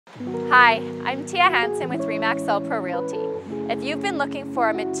Hi, I'm Thea with Remax All Pro Realty. If you've been looking for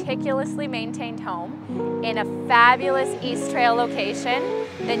a meticulously maintained home in a fabulous East Trail location,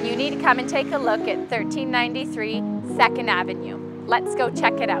 then you need to come and take a look at 1393 Second Avenue. Let's go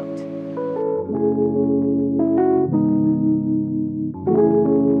check it out.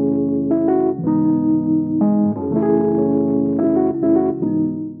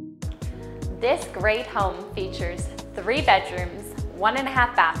 This great home features 3 bedrooms,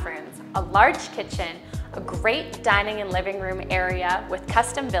 1.5 bathrooms, a large kitchen, a great dining and living room area with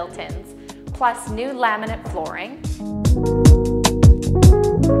custom built-ins, plus new laminate flooring.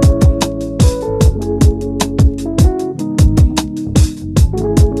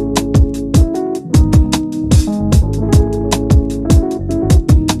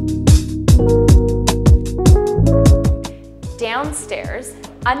 Downstairs,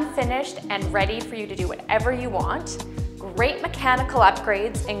 unfinished and ready for you to do whatever you want. Great mechanical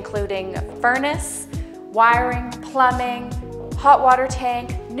upgrades including furnace, wiring, plumbing, hot water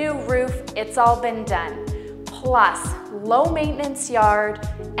tank, new roof, it's all been done. Plus, low maintenance yard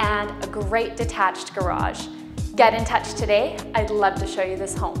and a great detached garage. Get in touch today, I'd love to show you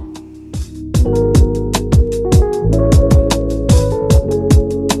this home.